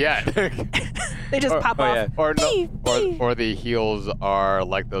 better yet. They just pop off. yeah. Or, no, Beep, beep. or the heels are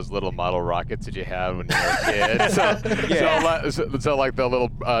like those little model rockets that you had when you were a kid. So like the little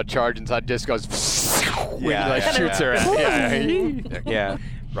charge inside just goes. Yeah, like yeah, shoots yeah. her. Yeah. Yeah.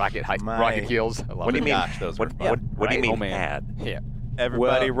 Rocket My- rocket heels. I love What do it. you mean? Gosh, those what were what do you Right. mean Oh, man. had? Yeah.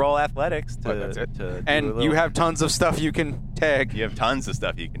 Everybody Well- roll athletics to, that's it. to do a And little- you have tons of stuff you can tag. you have tons of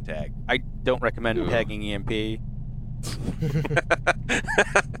stuff you can tag. I don't recommend Ooh. tagging EMP.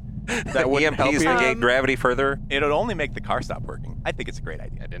 That wouldn't help EMPs you? negate gravity further. It'll only make the car stop working. I think it's a great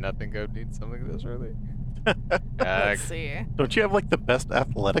idea. I did not think I would need something this early. Let's see. Don't you have like the best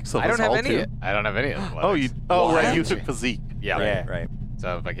athletics of I don't us have all any. too? I don't have any. Oh, you. Oh, Well, right. I You have took to. physique. Yeah. Yeah. Right.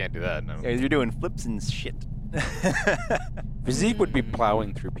 So if I can't do that, no. Yeah, you're doing flips and shit. Physique would be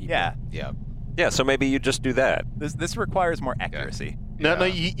plowing through people. Yeah. Yeah. Yeah, so maybe you just do that. This requires more accuracy. No,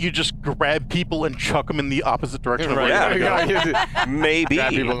 you just grab people and chuck them in the opposite direction. Right. Of where you gotta go. Yeah. Maybe.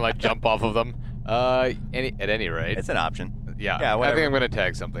 Grab people and like jump off of them. At any rate, It's an option. yeah. yeah, I whatever. think I'm gonna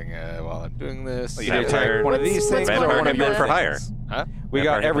tag something while I'm doing this. Well, you You have tag to- one of these things. Let's or go one of with your the- for hire. things. Huh? We Yeah,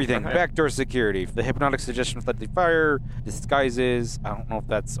 got Burning everything. for hire. Backdoor security, the hypnotic suggestion of friendly fire, disguises. I don't know if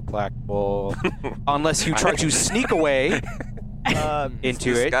that's applicable. Unless you try to sneak away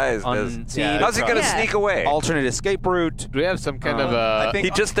into it. Disguise Unseen. Yeah, How's he gonna Yeah. sneak away? Alternate escape route. Do we have some kind of I think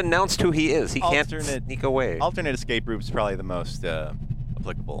He just announced who he is. He can't Alternate- sneak away. alternate escape route is probably the most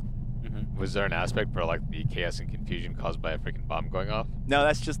applicable. Was there an aspect for like the chaos and confusion caused by a freaking bomb going off? No,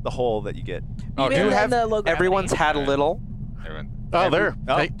 that's just the hole that you get. Oh, Even do you in have the low gravity. everyone's had a little? Everyone, Oh, there.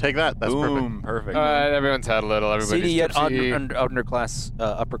 Oh. Take that. That's perfect. Boom, perfect. everyone's had a little. Everybody's CD at tipsy. underclass,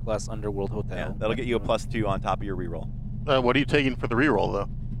 upper class underworld hotel. Yeah, that'll get you a +2 on top of your reroll. What are you taking for the reroll,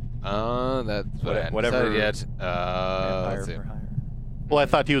 though? That's what I hadn't Whatever- decided yet. Vampire Let's see. for hire. Well, I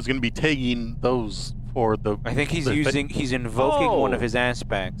thought he was going to be taking those for the. I think he's the- he's invoking one of Oh. his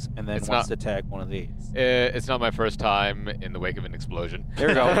aspects and then It's wants not- to tag one of these. It's not my first time in the wake of an explosion. There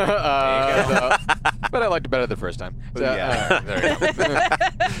we go. But I liked it better the first time. So, Yeah. there we go.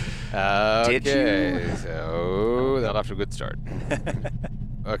 Did Okay, so that off to a good start.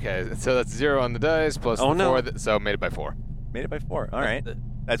 Okay, so that's 0 on the dice plus Oh, the no. 4, so made it by 4. Made it by 4. All right.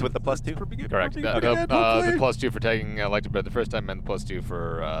 That's with the +2. Correct. The +2 for tagging I liked it better the first time, and the +2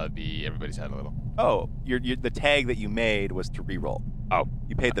 for the everybody's had a little. Oh, the tag that you made was to reroll. Oh.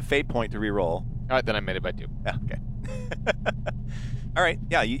 You paid the fate point to reroll. All right, then I made it by 2. Yeah, okay. All right.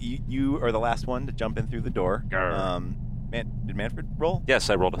 Yeah, you are the last one to jump in through the door. Grr. Did Manfred roll? Yes,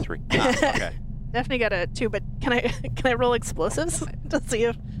 I rolled a 3. Okay. Definitely got a 2, but can I roll explosives to see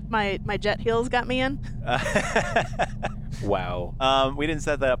if my jet heels got me in? Wow. We didn't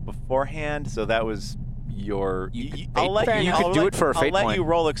set that up beforehand, so that was your. I'll let point. you could do it for a I'll fate let point. you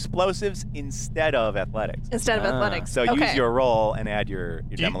roll explosives instead of athletics. Instead of athletics. So okay. use your roll and add your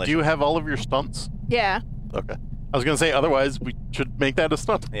Do demolition. you have all of your stunts? Yeah. Okay. I was going to say, otherwise, we should make that a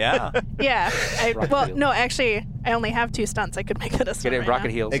stunt. Yeah. Yeah. Rocket Well, heels. no, actually, I only have 2 stunts. I could make it a stunt. Get it right rocket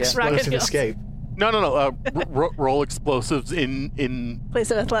now. heels. Yeah. Rocket Explosive heels. escape. No. Roll explosives in.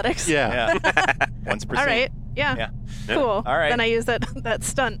 Place of athletics. Yeah. Yeah. Once per All scene. right. Yeah. Yeah. Cool. All right. Then I use that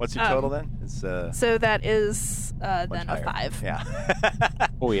stunt. What's your total then? It's So that is much then a higher. 5. Yeah.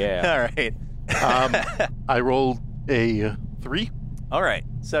 Oh yeah. All right. I rolled a 3. All right.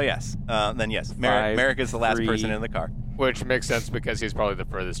 So yes. Then yes. 5, Merrick is the last 3. person in the car. Which makes sense because he's probably the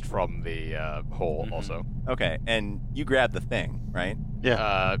furthest from the hole, also. Okay. And you grab the thing, right?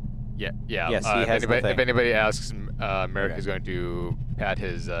 Yeah. Yeah. Yes, he if has the anybody, thing. If anybody asks, Merrick Okay. is going to pat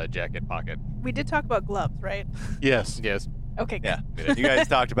his jacket pocket. We did talk about gloves, right? Yes. Yes. Okay, good. Yeah. You guys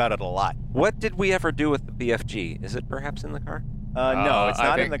talked about it a lot. What did we ever do with the BFG? Is it perhaps in the car? No, it's I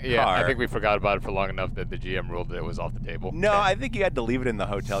not think, in the yeah, car. I think we forgot about it for long enough that the GM ruled that it was off the table. No, I think you had to leave it in the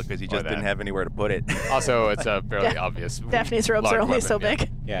hotel because you just that. didn't have anywhere to put it. Also, it's a fairly Yeah. obvious. Daphne's robes large are only weapon, so yeah.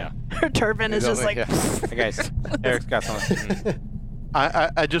 big. Yeah. Her turban is It's just only- like. yeah. Hey guys, Eric's got something.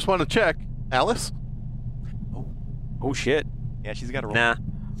 I just want to check. Alice? Oh shit. Yeah, she's got a roll. Nah.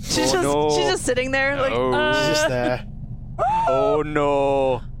 She's Oh, just no. she's just sitting there like. No. She's just there. Oh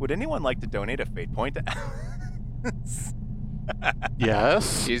no. Would anyone like to donate a fate point to Alice?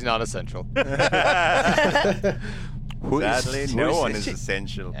 Yes. She's not essential. Who is- Sadly, who no is one this? is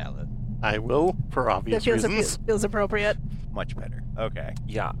essential. Alice. I will, for That obvious feels, reasons. feels appropriate. Much better. Okay.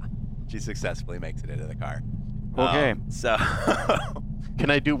 Yeah. She successfully makes it into the car. Okay. So Can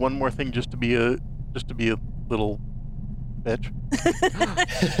I do one more thing just to be a little bitch?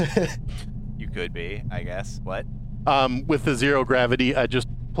 you could be, I guess. What? With the 0 gravity, I just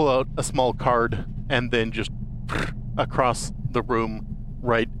pull out a small card and then just across the room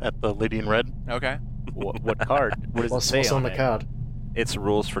right at the lady in red. Okay. What card? What does it say What's on the it? card? It's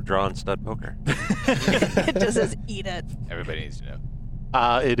rules for draw and stud poker. It just says eat it. Everybody needs to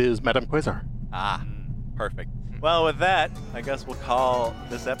know. It is Madame Quasar. Ah, perfect. Well, with that, I guess we'll call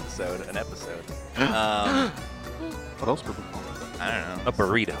this episode an episode. What else would we call it? I don't know. A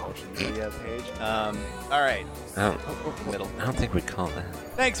burrito. Media page. All right. Middle. I don't think we'd call that.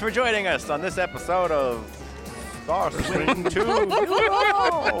 Thanks for joining us on this episode of Star Swing 2.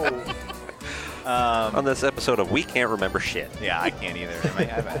 On this episode of We Can't Remember Shit. Yeah, I can't either.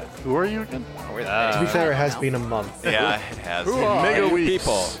 Who are you again? To be fair, it has been a month. Yeah, it has. Mega Weeks.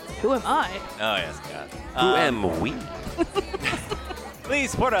 People. Who am I? Oh, yes, God. Who am we?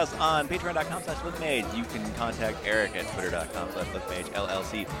 Please support us on patreon.com/lithmage. You can contact Eric at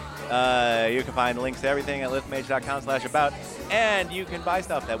twitter.com/lithmagellc. You can find links to everything at lithmage.com/about. And you can buy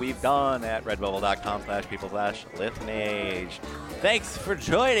stuff that we've done at redbubble.com/people/lithmage. Thanks for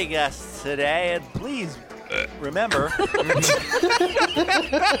joining us today, and please remember,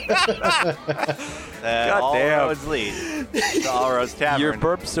 all roads lead to All Roads Tavern. Your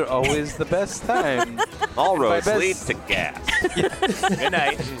burps are always the best time. All roads best- lead to gas. Good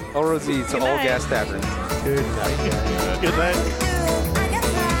night. All roads lead to all night. gas taverns. Good night, guys. Good night.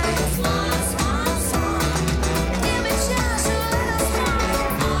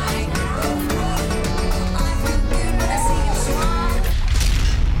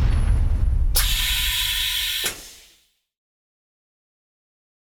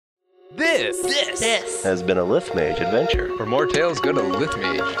 This has been a Lithmage adventure. For more tales, go to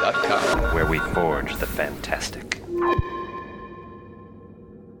lithmage.com. Where we forge the fantastic.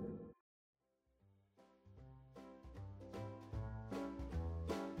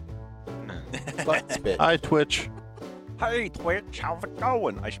 Hi, Twitch. Hey, Twitch, how's it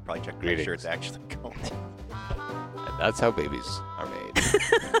going? I should probably check to make sure Greetings. it's actually going. And that's how babies are made.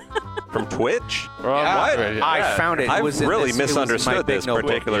 From Twitch? Yeah. I found it. It I've was in really this- it was my misunderstood big this notebook.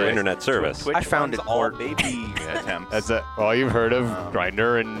 particular internet service. Twitch I found runs it all port. baby attempts. Well, you've heard of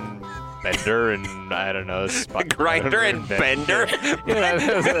Grinder and Bender and I don't know. Grinder and Bender?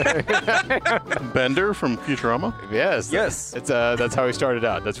 Bender from Futurama. Yes. Yes. It's that's how he started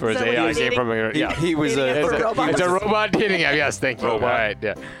out. That's where his Is that what he AI was came eating? from. Yeah. He was Dating a a robot. It's a robot dating app. Yes, thank you. Robot. All right.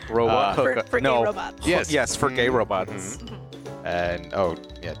 Yeah. robot For hookup. gay No. robots. Yes. Yes, for gay robots. And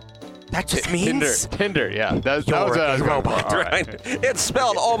yeah. That just Tinder. Yeah. That was You're what I a was going for. robot. All Right. right. It's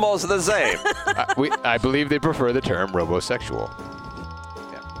spelled almost the same. I believe they prefer the term robosexual.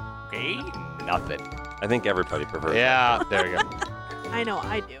 Yeah. Nothing. I think everybody prefers Yeah. There we go. I know,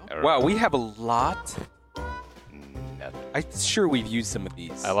 I do. Wow, we have a lot. Nothing. I'm sure we've used some of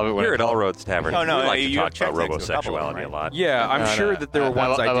these. I love it when Here I at All Roads Tavern, Oh, no, we like to you talk have about checked into a couple of them, robosexuality a right? lot. Yeah, I'm sure that there were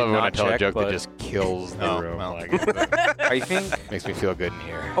ones I love did it when I not tell check, a joke but that just kills the Oh, room. well. Like, I think. makes me feel good in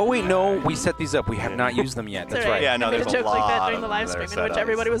here. Oh wait, no, we set these up. We have not used them yet. It's That's all right. Yeah, no, I made there's a a joke like that lot during the of live them that are stream in which set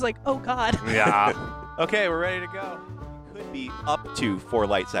everybody was like, "Oh God." Yeah. Okay, we're ready to go. Could be up to 4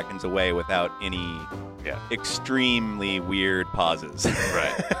 light seconds away without any extremely weird pauses.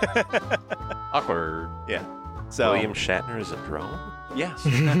 Right. Awkward. Yeah. So William Shatner is a drone? yes,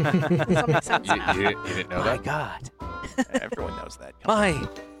 This all makes sense You, now. you didn't know that? God. everyone knows that. My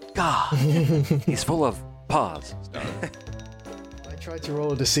God. He's full of pause. I tried to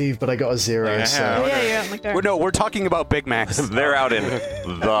roll a deceive, but I got a 0. Yeah. So Oh, yeah, you're like there. Well, no, we're talking about Big Macs. They're out in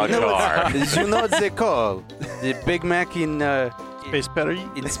the car. You know what they call the Big Mac in Space Paris.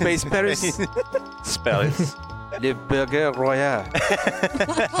 Space Paris? Spells. Le Burger Royale.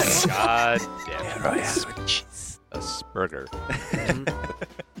 God damn it. A Spurger.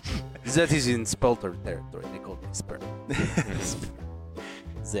 That is in Spelter territory. They call it Spelter.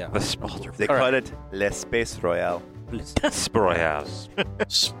 There. The Spalter. They call it Le Space Royale. Sproyhouse.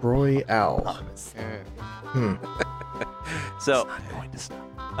 Sproy Owl. So,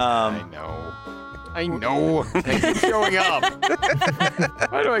 I know. They keep showing up.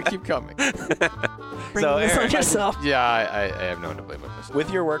 Why do I keep coming? Bring so this on Aaron, yourself. Yeah, I have no one to blame but myself. with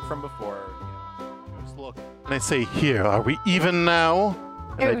your work from before, Just look. And I say, here, are we even now?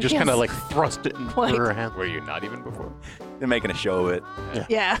 And I Oh, just yes. kind of like thrust it into Like- her hand. Were you not even before? they're making a show of it.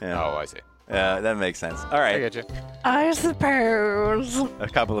 Yeah. Yeah. Oh, I see. That makes sense. All I right, get you. I suppose. a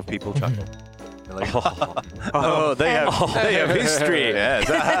couple of people chuckle. They're like, Oh, they have history.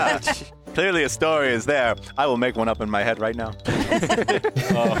 Yes. Clearly, a story is there. I will make one up in my head right now. And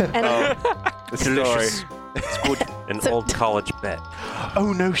The story. It's good. An So- old college bet.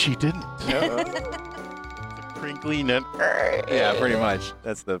 Oh, no, she didn't. Crinkly net. Yeah, pretty much.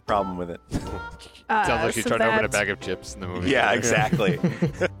 That's the problem with it. Sounds like she's so trying to open a that- bag of chips in the movie. Yeah, exactly.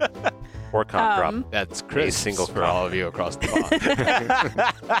 Or cop drop. That's Chris. single for all of you across the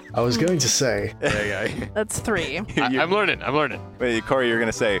pond. I was going to say, There you go. That's 3. I'm learning. I'm learning. Wait, Corey, you're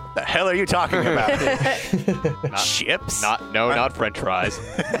gonna say, "The hell are you talking about?" Chips? Not French fries.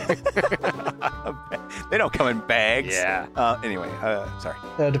 They don't come in bags. Yeah. Anyway, sorry.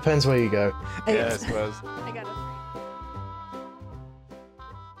 depends where you go. Yeah, I suppose. I got it.